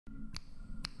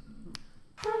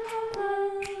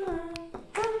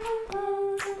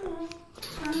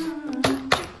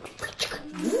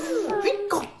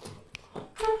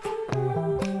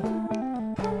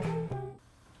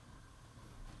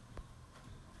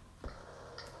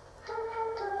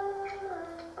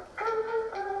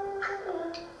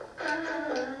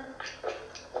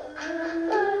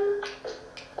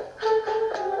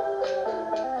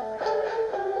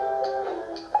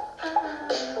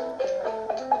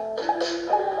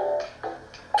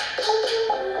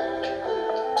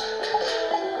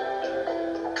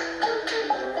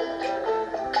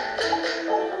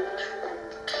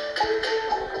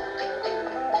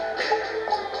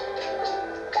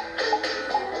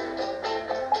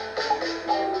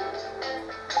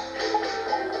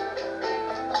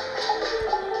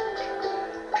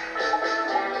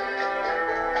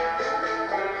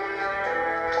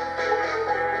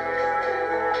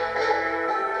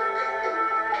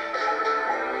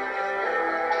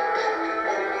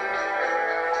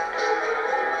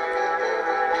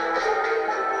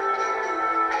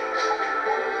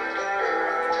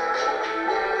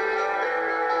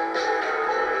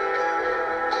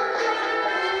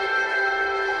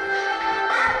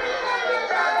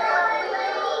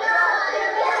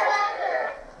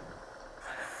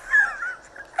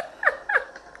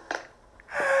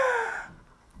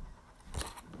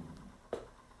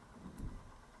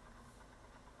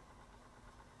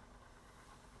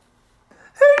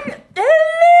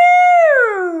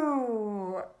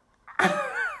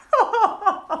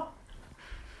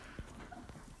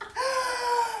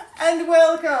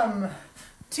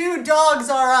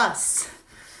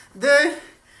The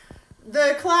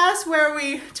class where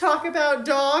we talk about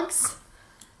dogs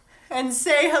and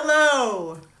say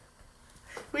hello.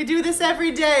 We do this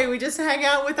every day. We just hang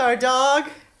out with our dog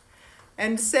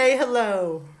and say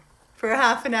hello for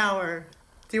half an hour.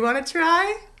 Do you want to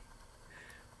try?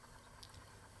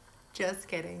 Just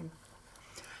kidding.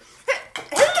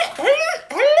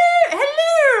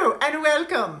 Hello, and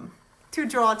welcome to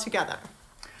Draw Together.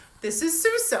 This is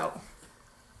Suso.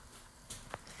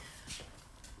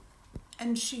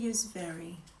 And she is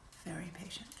very, very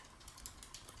patient.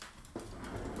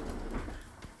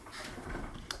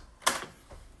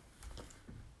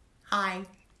 Hi,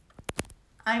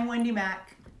 I'm WendyMac.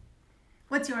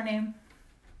 What's your name?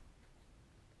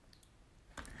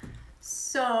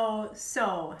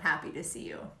 So happy to see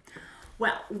you.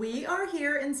 Well, we are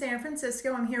here in San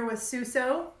Francisco. I'm here with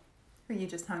Suso, who you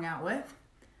just hung out with.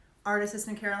 Art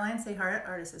Assistant Caroline, say hi,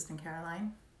 Art Assistant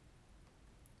Caroline.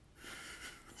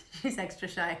 She's extra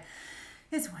shy.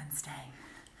 It's Wednesday.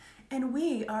 And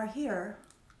we are here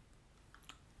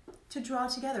to draw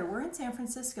together. We're in San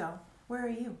Francisco. Where are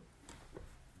you?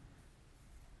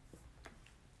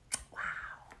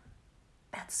 Wow,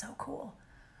 that's so cool.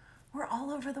 We're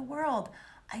all over the world.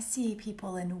 I see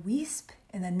people in Weesp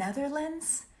in the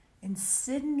Netherlands, in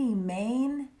Sydney,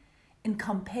 Maine, in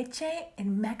Campeche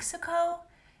in Mexico,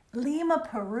 Lima,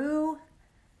 Peru,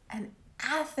 and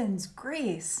Athens,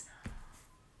 Greece.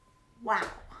 Wow.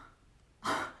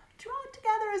 Draw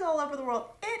Together is all over the world.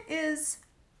 It is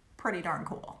pretty darn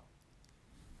cool.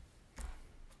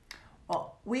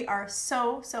 Well, we are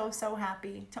so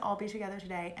happy to all be together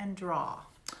today and draw.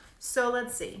 So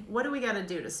let's see, what do we got to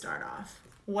do to start off?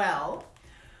 Well,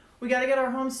 we got to get our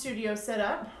home studio set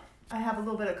up. I have a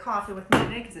little bit of coffee with me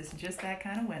today because it's just that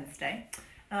kind of Wednesday.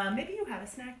 Maybe you have a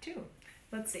snack too.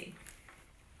 Let's see.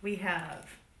 We have,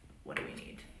 what do we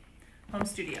need? Home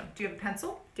studio. Do you have a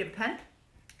pencil? Do you have a pen?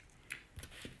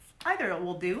 Either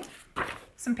will do.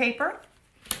 Some paper.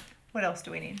 What else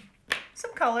do we need?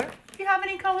 Some color. If you have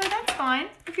any color, that's fine.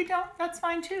 If you don't, that's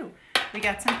fine too. We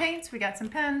got some paints, we got some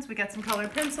pens, we got some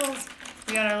colored pencils.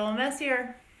 We got our little mess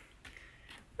here.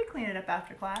 We clean it up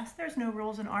after class. There's no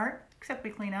rules in art, except we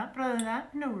clean up. But other than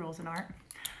that, no rules in art.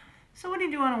 So what do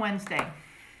you do on a Wednesday?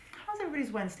 How's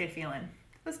everybody's Wednesday feeling?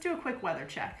 Let's do a quick weather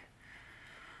check.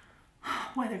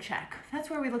 Weather check. That's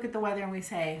where we look at the weather and we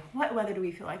say, what weather do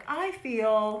we feel like? I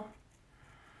feel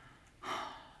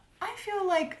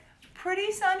like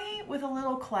pretty sunny with a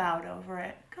little cloud over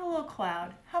it. Got a little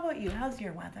cloud. How about you? How's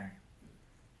your weather?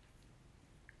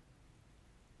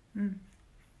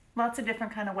 Lots of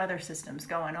different kind of weather systems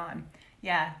going on.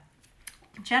 Yeah.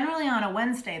 Generally on a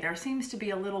Wednesday, there seems to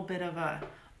be a little bit of a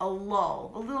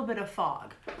lull, a little bit of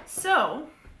fog. So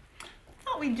I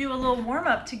thought we'd do a little warm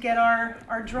up to get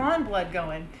our drawing blood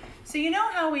going. So you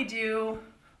know how we do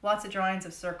lots of drawings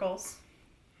of circles?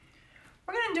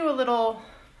 We're gonna do a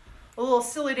little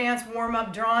silly dance, warm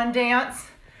up drawing dance.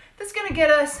 That's gonna get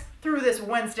us through this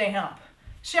Wednesday hump.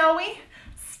 Shall we?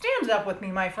 Stand up with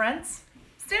me, my friends.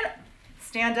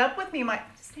 Stand up with me, my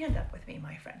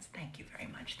friends. Thank you very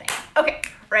much. Thank you. Okay,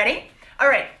 ready? All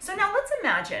right, so now let's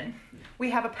imagine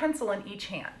we have a pencil in each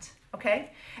hand,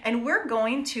 okay? And we're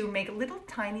going to make little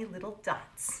tiny little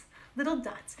dots.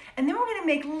 And then we're gonna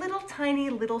make little tiny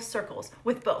little circles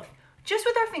with both. Just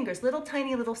with our fingers, little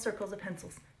tiny little circles of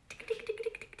pencils. Tick, tick, tick,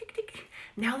 tick, tick, tick, tick.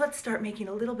 Now let's start making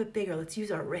a little bit bigger. Let's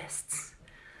use our wrists.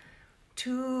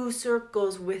 2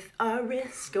 circles with our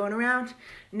wrists going around.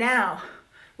 Now,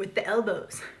 with the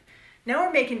elbows. Now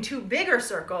we're making 2 bigger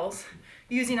circles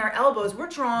using our elbows. We're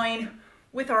drawing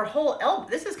with our whole elbow.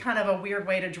 This is kind of a weird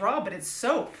way to draw, but it's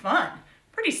so fun.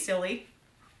 Pretty silly.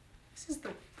 This is the,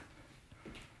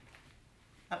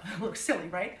 oh, it looks silly,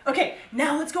 right? Okay,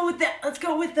 now let's go with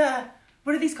the,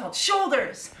 what are these called?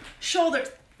 Shoulders.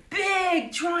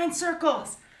 Big drawing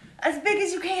circles. As big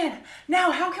as you can.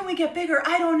 Now, how can we get bigger?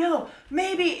 I don't know.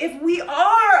 Maybe if we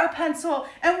are a pencil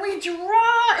and we draw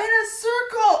in a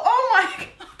circle. Oh my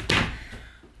God.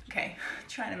 Okay,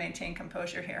 trying to maintain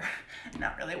composure here.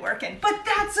 Not really working, but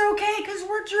that's okay because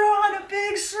we're drawing a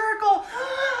big circle.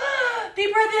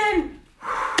 Deep breath in.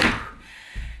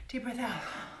 Deep breath out.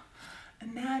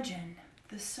 Imagine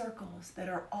the circles that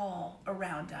are all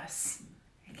around us.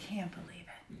 I can't believe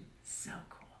it. So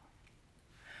cool.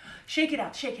 Shake it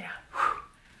out, shake it out.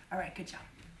 All right, good job.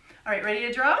 All right, ready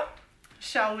to draw?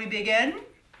 Shall we begin?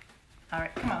 All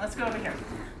right, come on, let's go over here.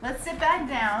 Let's sit back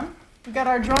down. We've got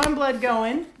our drawing blood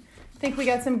going. I think we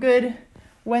got some good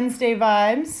Wednesday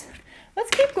vibes. Let's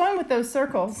keep going with those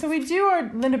circles. So we do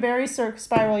our Linda Berry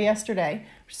spiral yesterday,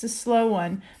 which is a slow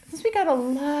one. Since we got a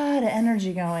lot of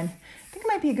energy going, I think it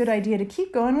might be a good idea to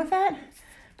keep going with that,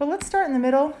 But let's start in the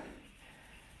middle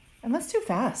and let's do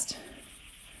fast.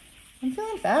 I'm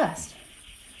feeling fast.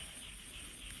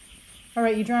 All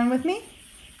right, you drawing with me?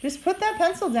 Just put that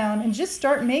pencil down and just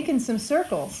start making some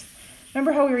circles.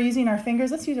 Remember how we were using our fingers?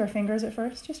 Let's use our fingers at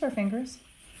first, just our fingers.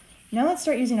 Now let's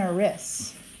start using our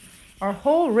wrists, our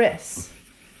whole wrist.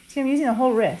 See, I'm using the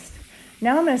whole wrist.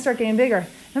 Now I'm gonna start getting bigger.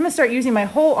 I'm gonna start using my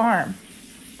whole arm.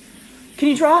 Can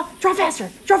you draw? Draw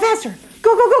faster, draw faster.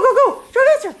 Go, go, go, go, go. Draw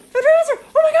faster, draw faster.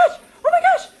 Oh my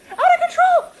gosh, out of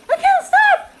control. I can't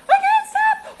stop, I can't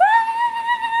stop.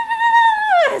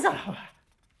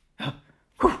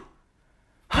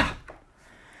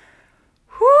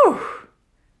 Whew.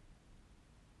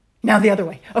 Now the other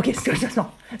way. Okay, start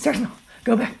small, start small.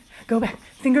 Go back, go back.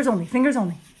 Fingers only, fingers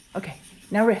only. Okay,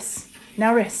 now wrists,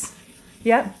 now wrists.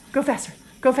 Yep, go faster,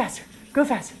 go faster, go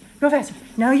faster, go faster.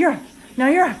 Now you're up, now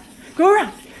you're up. Go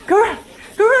around, go around,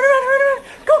 go around, around, around, around.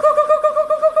 Go, go, go, go, go, go,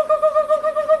 go, go, go, go, go,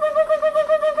 go, go,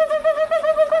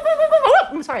 go, go. Oh,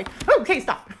 I'm sorry. Okay,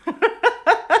 stop.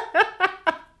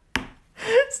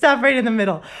 Stop right in the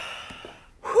middle.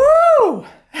 Whoo!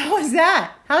 How was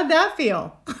that? How'd that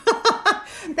feel?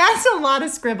 That's a lot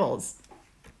of scribbles.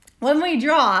 When we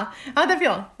draw, how'd that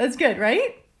feel? That's good,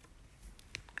 right?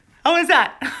 How was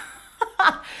that?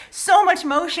 So much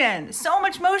motion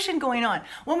going on.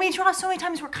 When we draw, so many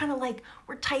times we're kind of like,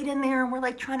 we're tight in there and we're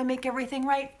like trying to make everything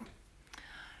right.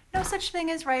 No such thing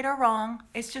as right or wrong.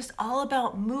 It's just all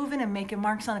about moving and making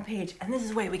marks on a page. And this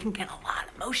is the way we can get a lot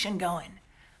of motion going.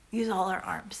 Use all our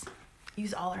arms.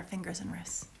 Use all our fingers and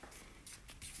wrists.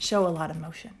 Show a lot of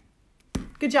motion.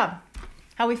 Good job.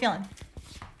 How are we feeling?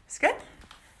 It's good?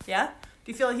 Yeah?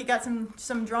 Do you feel like you got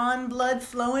some drawn blood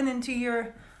flowing into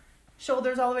your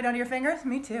shoulders all the way down to your fingers?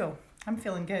 Me too. I'm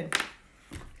feeling good.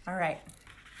 All right.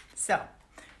 So,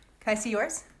 can I see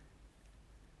yours?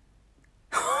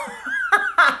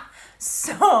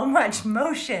 So much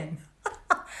motion.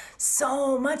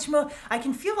 So much I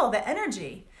can feel all the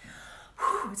energy.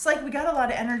 Whew, it's like we got a lot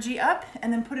of energy up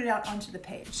and then put it out onto the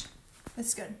page.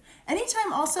 That's good.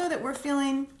 Anytime also that we're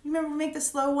feeling, you remember we make the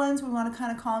slow ones, we want to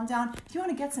kind of calm down. If you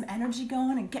want to get some energy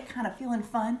going and get kind of feeling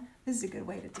fun, this is a good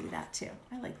way to do that too.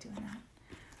 I like doing that.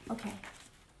 Okay.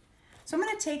 So I'm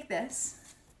going to take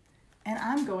this and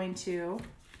I'm going to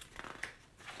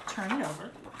turn it over,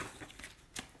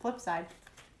 flip side,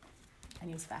 and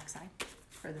use back side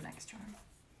for the next drawing.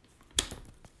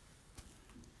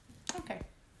 Okay.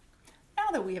 Now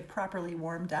that we have properly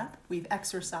warmed up, we've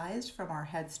exercised from our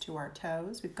heads to our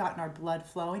toes, we've gotten our blood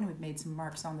flowing, we've made some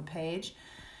marks on the page.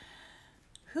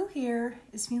 Who here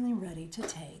is feeling ready to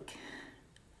take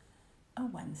a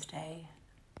Wednesday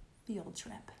field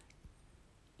trip?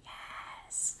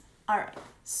 Yes. All right.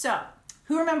 So,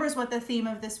 who remembers what the theme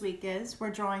of this week is? We're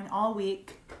drawing all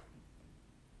week.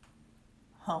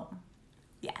 Home.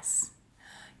 Yes.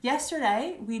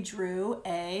 Yesterday, we drew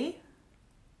a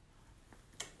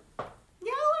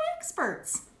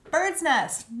experts. Bird's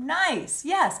nest. Nice.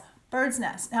 Yes, bird's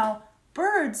nest. Now,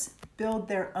 birds build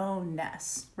their own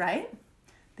nests, right?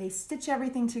 They stitch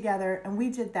everything together, and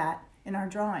we did that in our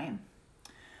drawing.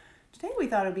 Today, we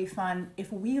thought it would be fun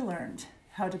if we learned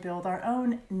how to build our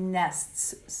own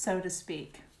nests, so to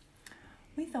speak.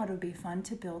 We thought it would be fun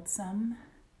to build some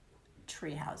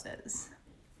tree houses.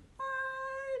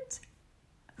 What?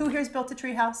 Who here's built a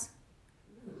tree house?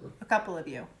 A couple of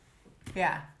you.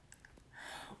 Yeah.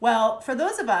 Well, for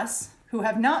those of us who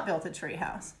have not built a tree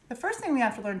house, the first thing we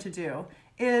have to learn to do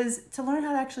is to learn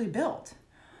how to actually build.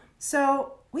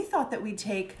 So we thought that we'd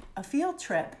take a field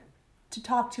trip to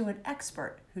talk to an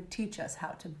expert who'd teach us how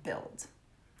to build.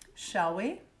 Shall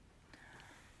we?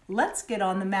 Let's get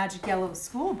on the Magic Yellow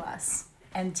school bus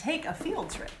and take a field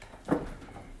trip.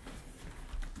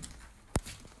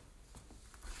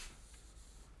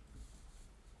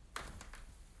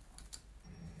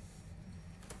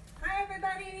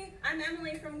 I'm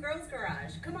Emily from Girls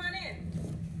Garage. Come on in.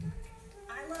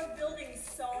 I love building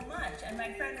so much, and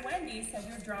my friend Wendy said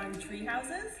you're drawing tree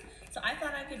houses, so I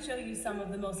thought I could show you some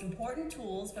of the most important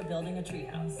tools for building a tree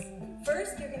house.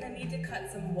 First, you're going to need to cut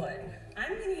some wood.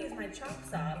 I'm going to use my chop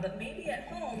saw, but maybe at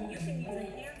home you can use a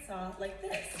handsaw like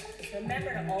this.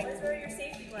 Remember to always wear your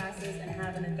safety glasses and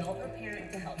have an adult or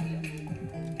parent to help you.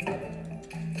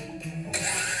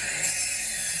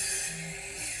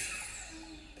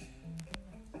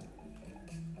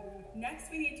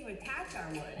 Next, we need to attach our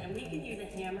wood, and we can use a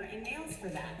hammer and nails for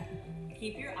that.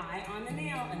 Keep your eye on the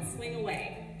nail and swing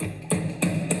away.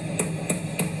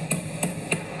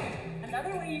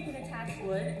 Another way you can attach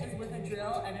wood is with a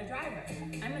drill and a driver.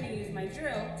 I'm going to use my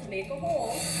drill to make a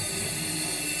hole,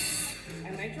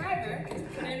 and my driver to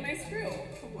put in my screw.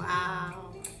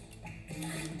 Wow.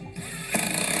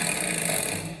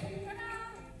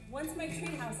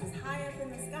 tree house is high up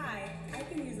in the sky, I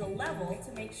can use a level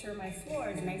to make sure my floor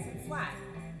is nice and flat.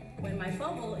 When my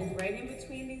bubble is right in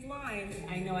between these lines,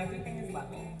 I know everything is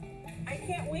level. I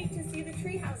can't wait to see the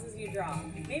tree houses you draw.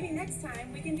 Maybe next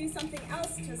time we can do something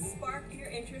else to spark your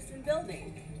interest in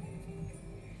building.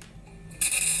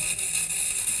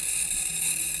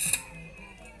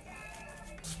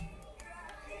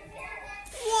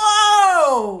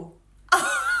 Whoa!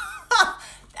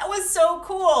 That was so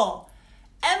cool.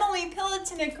 Emily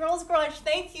Pillaton at Girls Garage,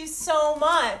 thank you so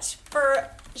much for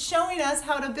showing us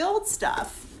how to build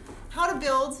stuff, how to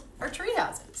build our tree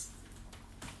houses.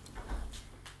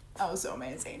 That was so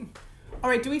amazing. All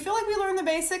right, do we feel like we learned the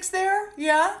basics there?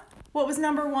 Yeah? What was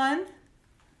number one?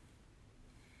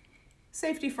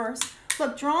 Safety first.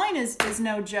 Look, drawing is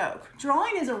no joke.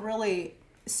 Drawing is a really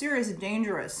serious,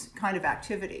 dangerous kind of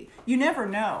activity. You never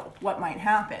know what might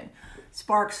happen.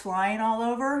 Sparks flying all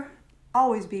over.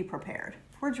 Always be prepared.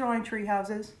 If we're drawing tree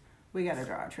houses, we gotta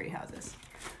draw our tree houses.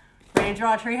 Ready to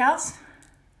draw a tree house?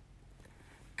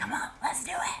 Come on, let's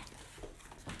do it.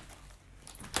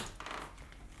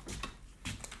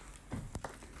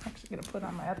 I'm actually gonna put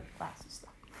on my other glasses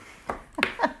though.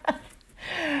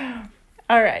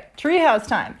 All right, tree house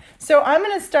time. So I'm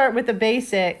gonna start with a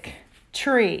basic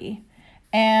tree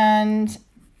and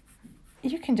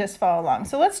you can just follow along.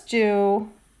 So let's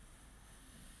do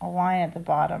a line at the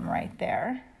bottom right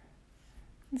there.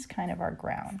 It's kind of our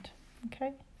ground,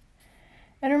 okay?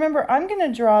 And remember, I'm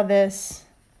gonna draw this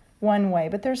one way,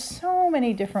 but there's so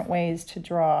many different ways to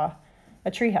draw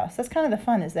a treehouse. That's kind of the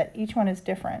fun, is that each one is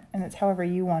different and it's however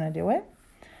you wanna do it.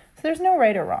 So there's no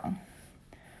right or wrong.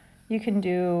 You can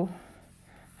do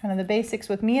kind of the basics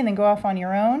with me and then go off on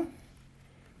your own,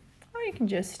 or you can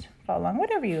just follow along,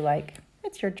 whatever you like.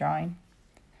 It's your drawing.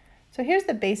 So here's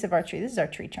the base of our tree. This is our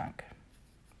tree trunk.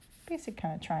 Basic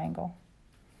kind of triangle.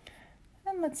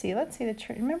 And let's see the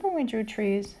tree. Remember when we drew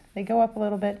trees? They go up a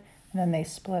little bit and then they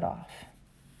split off.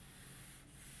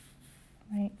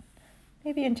 Right?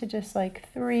 Maybe into just like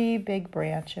 3 big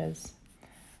branches.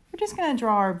 We're just going to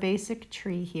draw our basic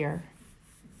tree here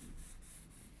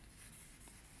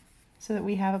so that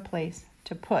we have a place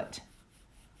to put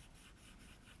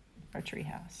our tree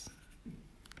house.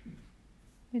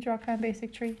 You draw kind of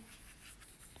basic tree.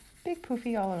 Big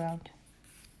poofy all around.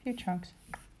 A few chunks.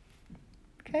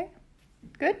 Okay?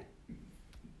 Good?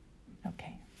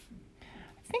 Okay.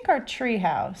 I think our tree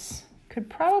house could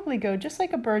probably go just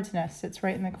like a bird's nest sits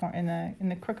right in the corner, in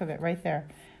the crook of it right there.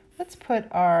 Let's put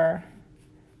our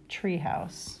tree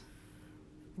house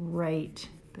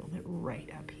build it right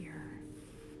up here.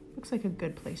 Looks like a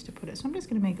good place to put it. So I'm just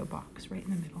going to make a box right in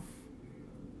the middle.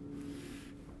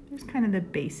 There's kind of the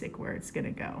basic where it's going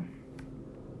to go.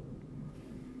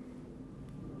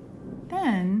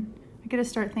 Then I got to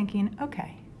start thinking,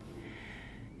 okay,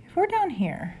 if we're down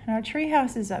here and our tree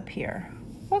house is up here,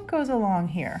 what goes along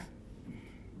here?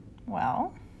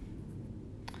 Well,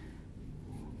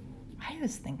 I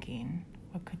was thinking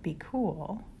what could be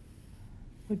cool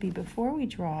would be, before we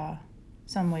draw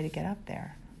some way to get up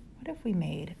there, what if we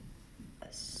made a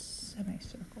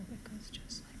semicircle that goes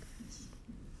just like this?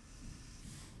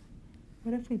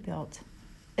 What if we built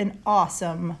an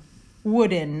awesome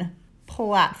wooden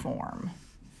platform?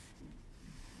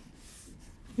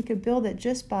 We could build it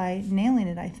just by nailing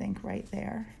it, I think, right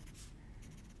there.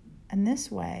 And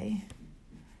this way,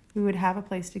 we would have a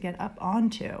place to get up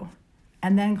onto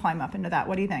and then climb up into that.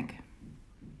 What do you think?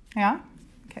 Yeah?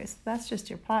 Okay, so that's just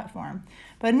your platform.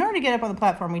 But in order to get up on the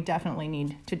platform, we definitely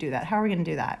need to do that. How are we going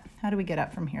to do that? How do we get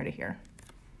up from here to here?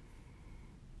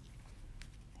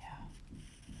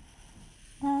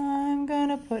 Yeah. I'm going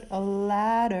to put a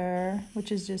ladder, which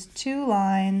is just 2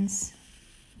 lines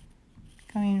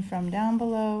coming from down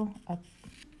below up.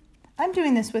 I'm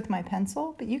doing this with my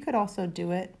pencil, but you could also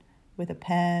do it with a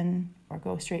pen or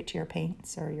go straight to your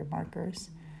paints or your markers.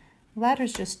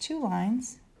 Ladder's just 2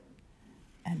 lines,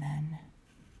 and then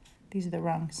these are the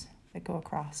rungs that go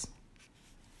across,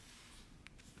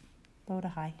 low to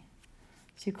high.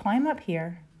 So you climb up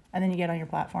here, and then you get on your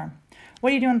platform. What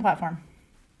do you do on the platform?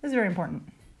 This is very important.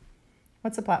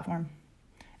 What's the platform?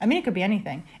 I mean, it could be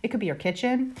anything. It could be your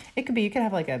kitchen. It could be, you could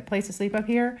have like a place to sleep up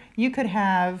here. You could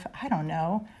have, I don't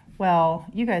know. Well,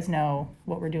 you guys know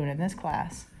what we're doing in this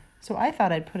class. So I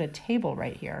thought I'd put a table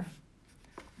right here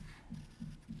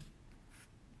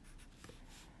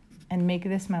and make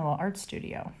this my little art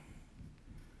studio.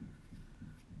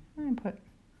 And put a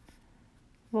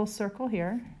little circle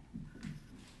here.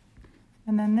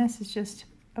 And then this is just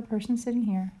a person sitting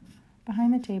here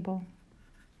behind the table.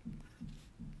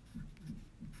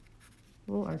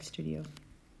 A little art studio.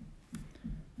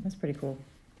 That's pretty cool.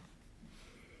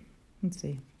 Let's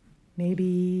see.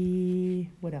 Maybe,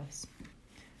 what else?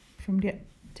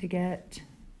 To get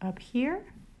up here?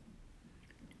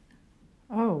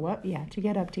 Oh, well, yeah, to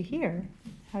get up to here,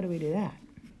 how do we do that?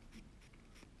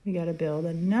 We got to build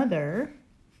another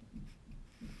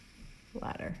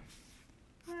ladder.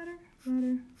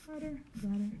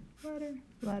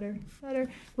 Ladder.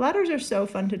 Ladders are so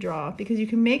fun to draw because you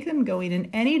can make them going in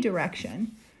any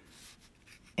direction.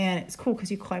 And it's cool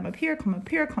because you climb up here, climb up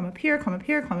here, climb up here, climb up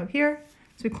here, climb up here.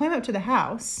 So we climb up to the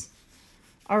house.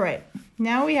 All right,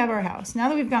 now we have our house. Now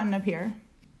that we've gotten up here,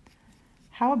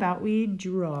 how about we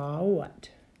draw what?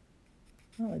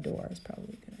 Well, a door is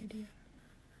probably a good idea.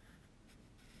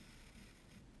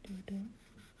 Do a door.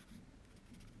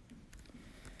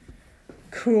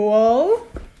 Cool.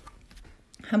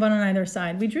 How about on either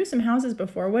side? We drew some houses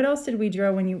before. What else did we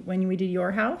draw when we did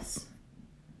your house?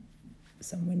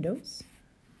 Some windows.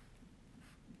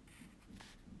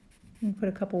 You can put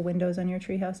a couple windows on your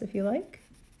treehouse if you like.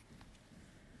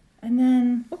 And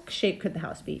then what shape could the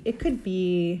house be? It could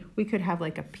be, we could have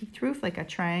like a peaked roof, like a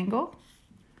triangle.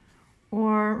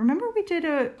 Or remember we did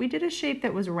a shape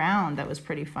that was round that was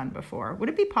pretty fun before. Would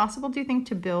it be possible, do you think,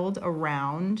 to build a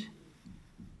round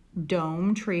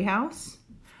dome treehouse?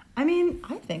 I mean,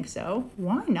 I think so.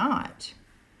 Why not?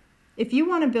 If you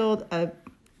want to build a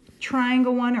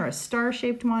triangle one or a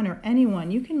star-shaped one or any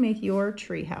one, you can make your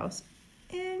treehouse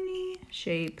any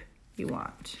shape you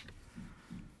want.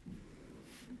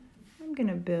 I'm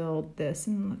gonna build this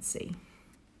and let's see.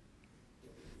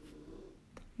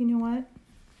 You know what?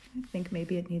 I think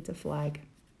maybe it needs a flag.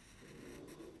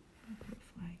 I'll put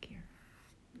a flag here.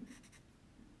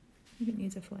 I think it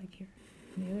needs a flag here.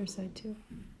 On the other side too.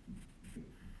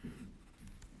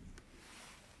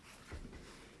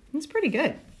 It's pretty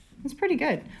good. It's pretty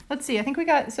good. Let's see, I think we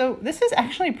got, so this is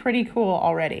actually pretty cool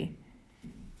already.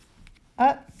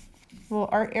 Up, little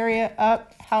art area,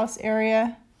 up, house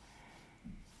area.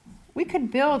 We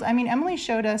could build, I mean, Emily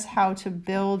showed us how to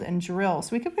build and drill.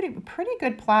 So we could put a pretty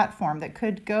good platform that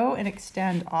could go and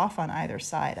extend off on either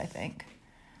side, I think.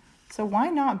 So why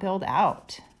not build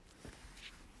out?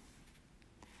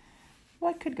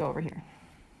 What could go over here?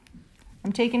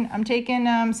 I'm taking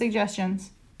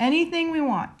suggestions. Anything we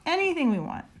want, anything we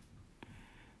want.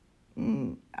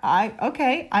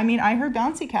 Okay, I mean, I heard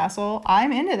bouncy castle.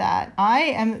 I'm into that.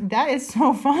 That is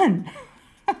so fun.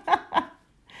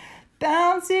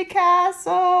 Bouncy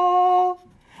castle.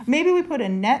 Maybe we put a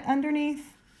net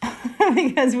underneath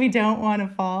because we don't want to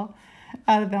fall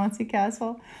out of bouncy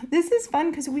castle. This is fun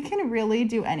because we can really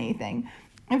do anything.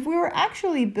 If we were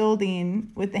actually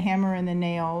building with the hammer and the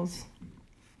nails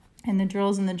and the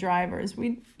drills and the drivers,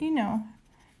 would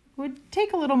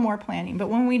take a little more planning. But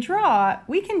when we draw,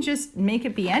 we can just make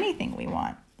it be anything we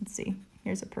want. Let's see.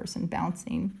 Here's a person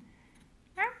bouncing.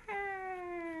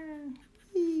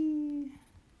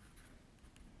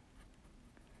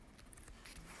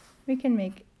 We can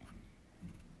make,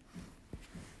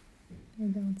 they're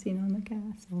bouncing on the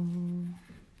castle.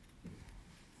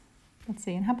 Let's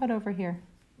see, and how about over here?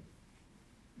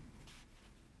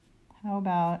 How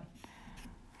about,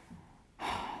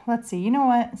 let's see, you know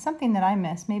what? Something that I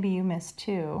missed, maybe you missed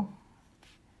too,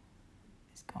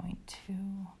 is going to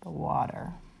the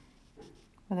water.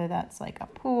 Whether that's like a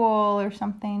pool or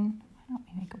something. Why don't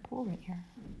we make a pool right here?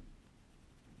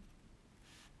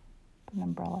 Put an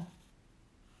umbrella.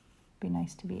 Be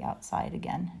nice to be outside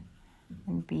again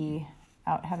and be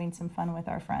out having some fun with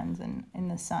our friends and in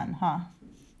the sun, huh?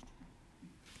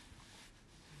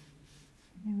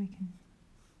 Maybe we can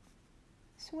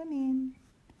swimming.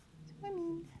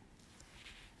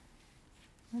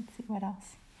 Let's see what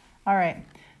else. All right,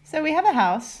 so we have a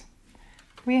house.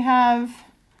 We have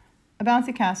a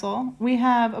bouncy castle. We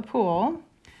have a pool.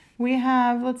 We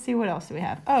have, let's see, what else do we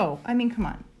have? Oh, I mean, come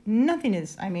on. No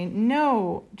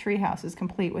treehouse is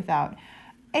complete without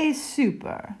a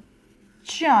super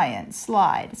giant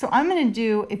slide. So I'm going to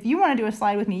do, if you want to do a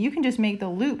slide with me, you can just make the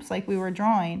loops like we were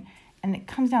drawing, and it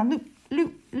comes down loop,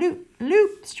 loop, loop,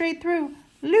 loop, straight through,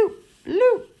 loop,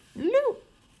 loop, loop,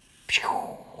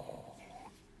 pew,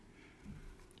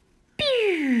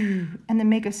 pew. And then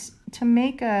make a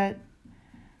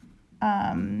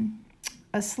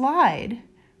slide,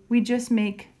 we just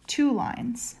make 2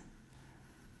 lines.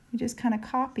 We just kind of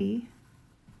copy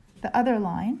the other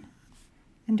line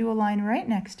and do a line right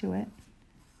next to it.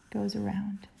 Goes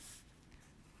around.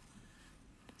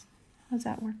 How's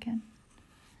that working?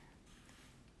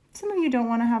 Some of you don't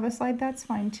want to have a slide, that's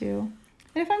fine too.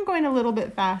 And if I'm going a little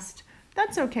bit fast,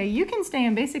 that's okay. You can stay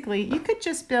in, basically, you could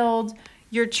just build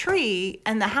your tree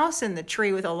and the house in the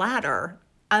tree with a ladder,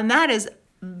 and that is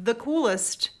the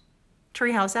coolest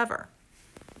treehouse ever.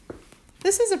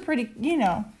 This is a pretty, you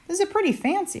know, this is a pretty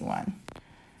fancy one.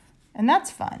 And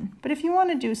that's fun. But if you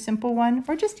want to do a simple one,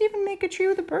 or just even make a tree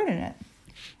with a bird in it,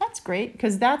 that's great,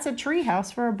 because that's a tree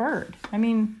house for a bird. I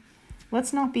mean,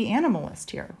 let's not be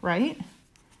animalist here, right?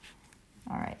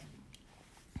 All right.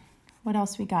 What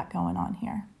else we got going on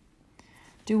here?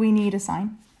 Do we need a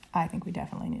sign? I think we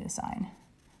definitely need a sign.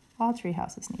 All tree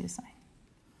houses need a sign.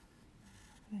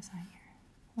 Put a sign here.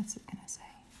 What's it gonna say?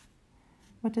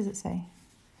 What does it say?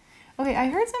 Okay, I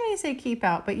heard somebody say keep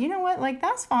out, but you know what? Like,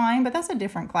 that's fine, but that's a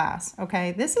different class,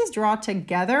 okay? This is draw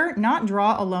together, not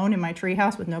draw alone in my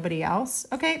treehouse with nobody else,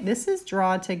 okay? This is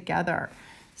draw together.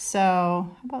 So,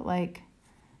 how about like,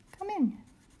 come in.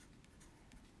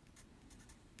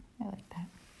 I like that.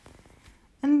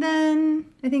 And then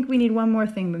I think we need one more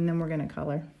thing, and then we're gonna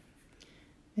color.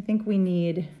 I think we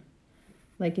need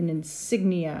like an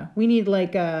insignia. We need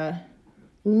like a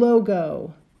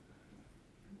logo.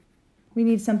 We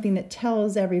need something that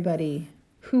tells everybody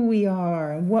who we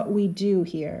are and what we do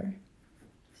here.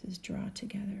 This is draw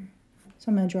together.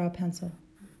 So I'm gonna draw a pencil.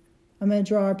 I'm gonna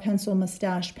draw our pencil,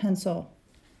 mustache pencil.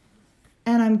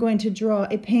 And I'm going to draw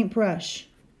a paintbrush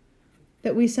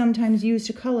that we sometimes use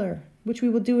to color, which we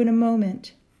will do in a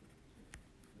moment.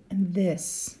 And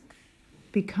this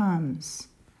becomes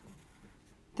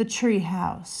the tree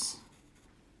house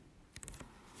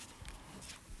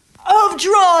of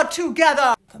Draw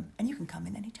Together. And you can come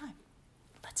in anytime.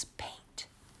 Let's paint.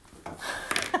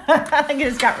 I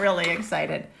just got really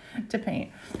excited to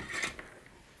paint.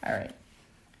 All right.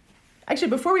 Actually,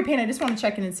 before we paint, I just want to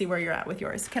check in and see where you're at with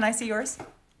yours. Can I see yours?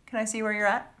 Can I see where you're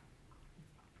at?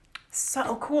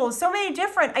 So cool. So many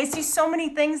different. I see so many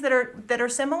things that are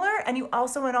similar, and you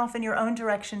also went off in your own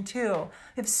direction too. You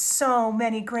have so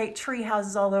many great tree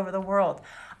houses all over the world.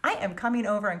 I am coming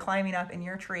over and climbing up in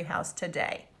your tree house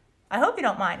today. I hope you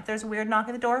don't mind. If there's a weird knock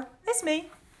at the door, it's me.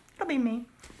 It'll be me.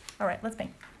 All right, let's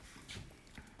paint.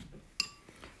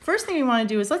 First thing we want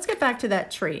to do is let's get back to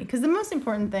that tree, because the most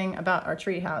important thing about our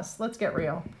tree house, let's get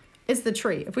real, is the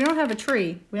tree. If we don't have a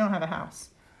tree, we don't have a house.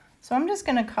 So I'm just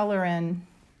going to color in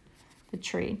the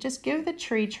tree. Just give the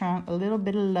tree trunk a little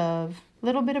bit of love, a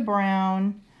little bit of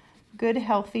brown, good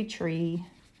healthy tree.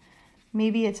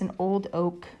 Maybe it's an old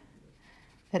oak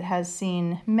that has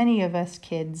seen many of us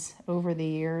kids over the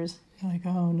years. You're like,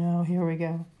 oh no, here we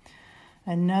go.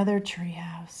 Another tree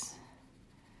house.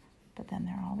 But then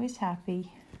they're always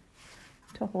happy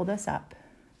to hold us up.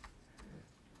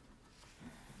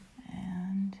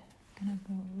 And I'm gonna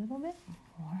go a little bit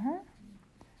more.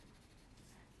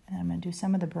 And I'm gonna do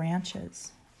some of the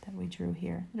branches that we drew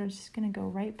here. They're just gonna go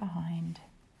right behind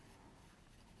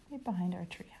our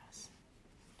tree house,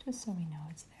 just so we know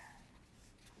it's there.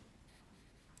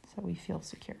 So we feel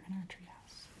secure in our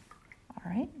treehouse.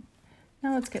 All right,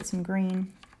 now let's get some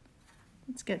green.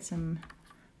 Let's get some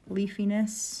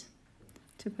leafiness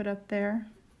to put up there.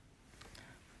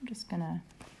 I'm just gonna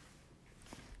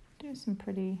do some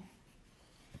pretty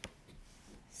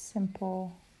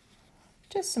simple,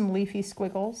 just some leafy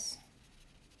squiggles.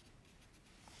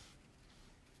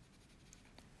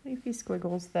 Leafy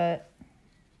squiggles that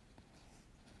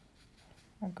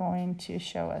are going to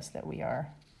show us that we are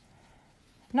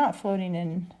not floating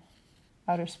in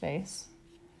outer space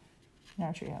in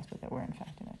our treehouse, but that we're in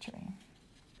fact in a tree.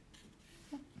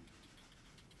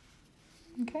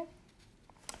 Okay,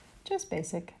 just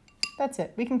basic. That's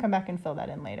it. We can come back and fill that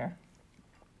in later.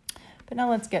 But now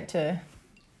let's get to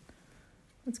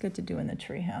doing the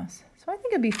tree house. So I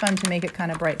think it'd be fun to make it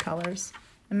kind of bright colors.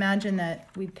 Imagine that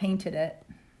we painted it.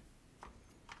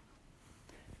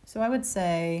 So I would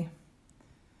say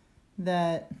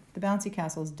that the bouncy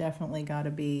castle's definitely got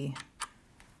to be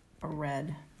a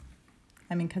red.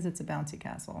 I mean, because it's a bouncy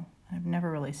castle. I've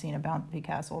never really seen a bouncy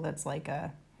castle that's like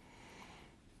a,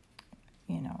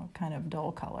 you know, kind of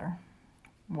dull color.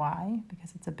 Why?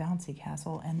 Because it's a bouncy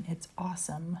castle and it's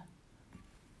awesome.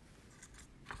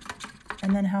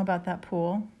 And then how about that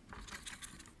pool?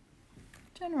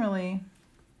 Generally,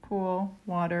 pool,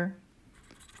 water,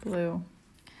 blue.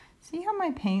 See how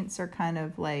my paints are kind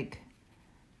of like,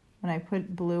 when I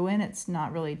put blue in, it's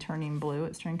not really turning blue,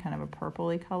 it's turning kind of a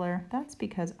purpley color. That's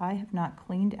because I have not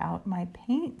cleaned out my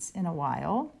paints in a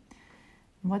while.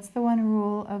 What's the one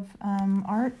rule of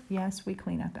art? Yes, we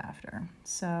clean up after.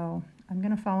 So I'm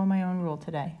gonna follow my own rule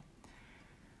today.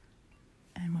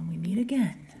 And when we meet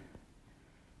again,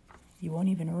 you won't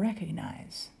even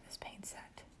recognize this paint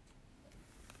set.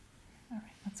 All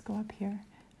right, let's go up here.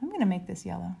 I'm gonna make this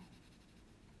yellow.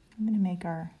 I'm gonna make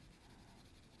our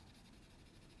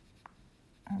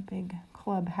big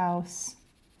clubhouse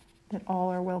that all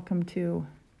are welcome to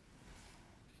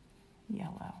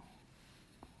yellow.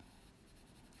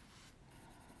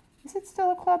 Is it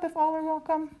still a club if all are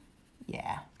welcome?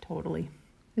 Yeah, totally.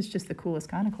 It's just the coolest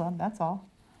kind of club, that's all.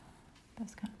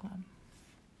 Best kind of club.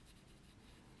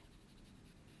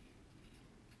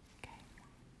 Okay.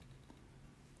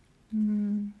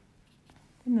 And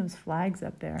those flags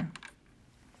up there.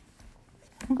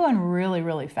 I'm going really,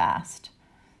 really fast.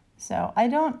 So I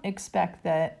don't expect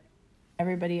that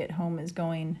everybody at home is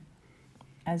going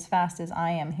as fast as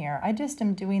I am here. I just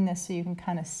am doing this so you can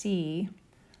kind of see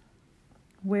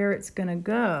where it's gonna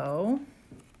go.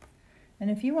 And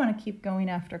if you want to keep going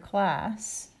after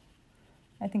class,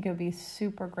 I think it would be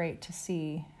super great to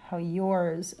see how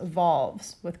yours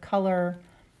evolves with color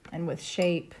and with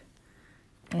shape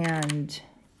and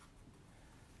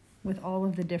with all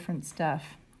of the different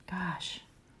stuff. Gosh,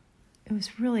 it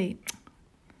was really,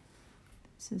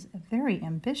 this is a very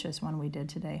ambitious one we did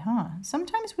today, huh?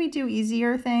 Sometimes we do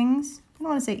easier things. I don't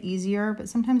want to say easier, but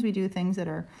sometimes we do things that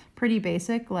are pretty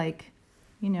basic, like,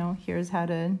 you know, here's how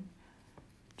to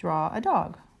draw a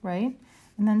dog, right?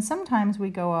 And then sometimes we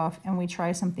go off and we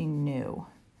try something new.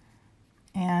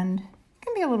 And it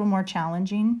can be a little more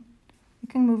challenging. You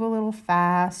can move a little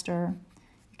faster.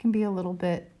 It can be a little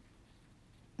bit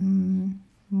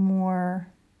more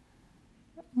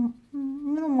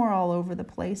all over the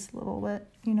place, a little bit,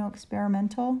 you know,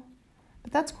 experimental.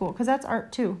 But that's cool, because that's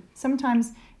art too.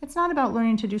 Sometimes it's not about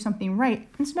learning to do something right.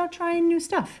 It's about trying new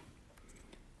stuff.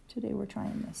 Today we're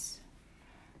trying this.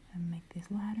 And make these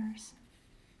ladders.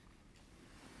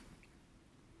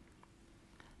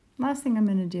 Last thing I'm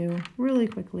going to do really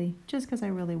quickly, just because I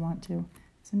really want to,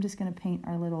 is I'm just going to paint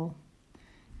our little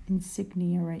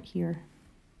insignia right here,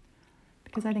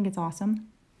 because I think it's awesome.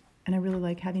 And I really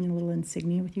like having a little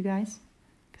insignia with you guys,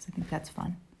 because I think that's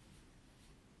fun.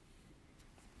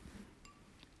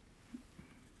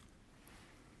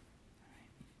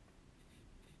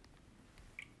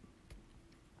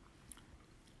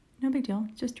 No big deal,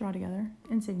 just draw together,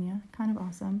 insignia, kind of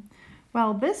awesome.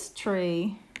 Well, this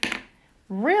tree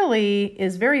really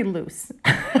is very loose.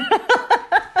 And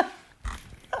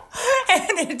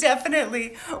it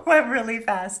definitely went really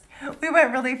fast. We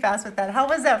went really fast with that. How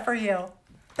was that for you?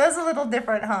 That was a little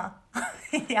different, huh?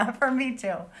 Yeah, for me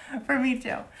too. For me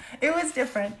too. It was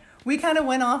different. We kind of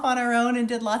went off on our own and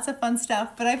did lots of fun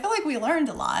stuff, but I feel like we learned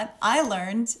a lot. I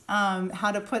learned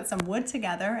how to put some wood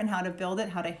together and how to build it,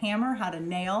 how to hammer, how to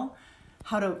nail,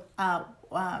 how to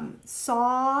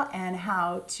saw, and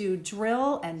how to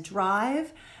drill and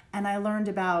drive. And I learned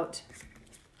about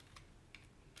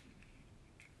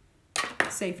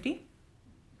safety.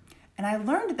 And I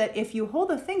learned that if you hold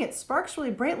a thing, it sparks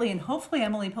really brightly, and hopefully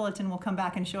Emily Pilliton will come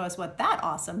back and show us what that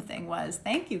awesome thing was.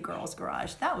 Thank you, Girls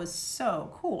Garage. That was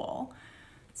so cool.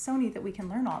 So neat that we can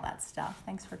learn all that stuff.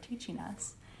 Thanks for teaching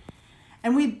us.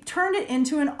 And we turned it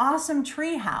into an awesome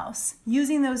tree house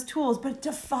using those tools, but it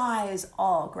defies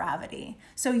all gravity.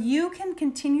 So you can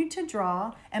continue to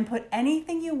draw and put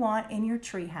anything you want in your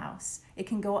tree house. It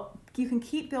can go, you can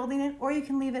keep building it, or you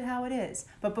can leave it how it is.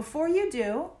 But before you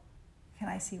do, can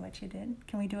I see what you did?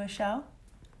 Can we do a show?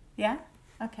 Yeah?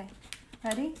 Okay.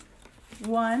 Ready?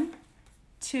 1,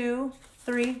 2,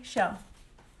 3, show.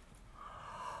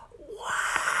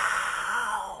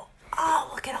 Wow! Oh,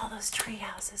 look at all those tree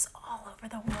houses all over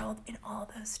the world in all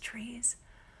those trees.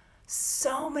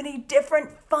 So many different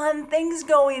fun things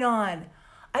going on.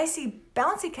 I see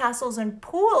bouncy castles and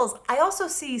pools. I also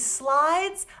see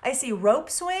slides. I see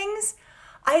rope swings.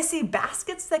 I see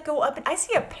baskets that go up, and I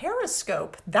see a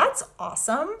periscope. That's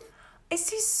awesome. I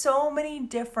see so many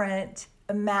different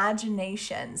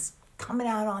imaginations coming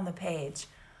out on the page,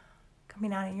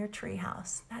 coming out in your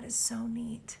treehouse. That is so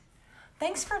neat.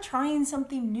 Thanks for trying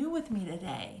something new with me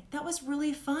today. That was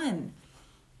really fun.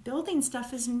 Building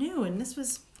stuff is new, and this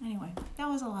was, anyway, that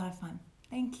was a lot of fun.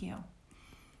 Thank you.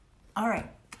 All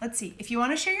right, let's see. If you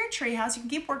want to share your treehouse, you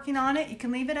can keep working on it. You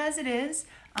can leave it as it is.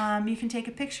 You can take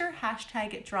a picture,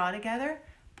 hashtag it DrawTogether,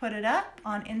 put it up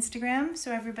on Instagram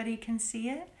so everybody can see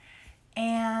it.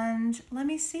 And let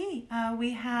me see,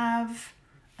 we have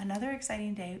another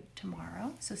exciting day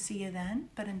tomorrow, so see you then.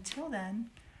 But until then,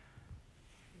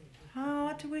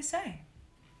 what do we say?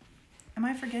 Am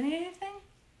I forgetting anything?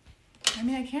 I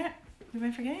mean, I can't. Am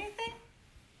I forgetting anything?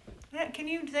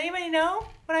 Does anybody know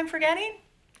what I'm forgetting?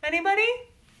 Anybody?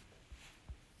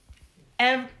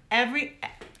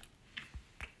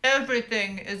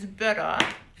 Everything is better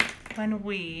when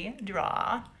we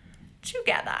draw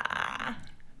together.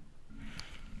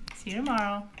 See you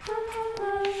tomorrow.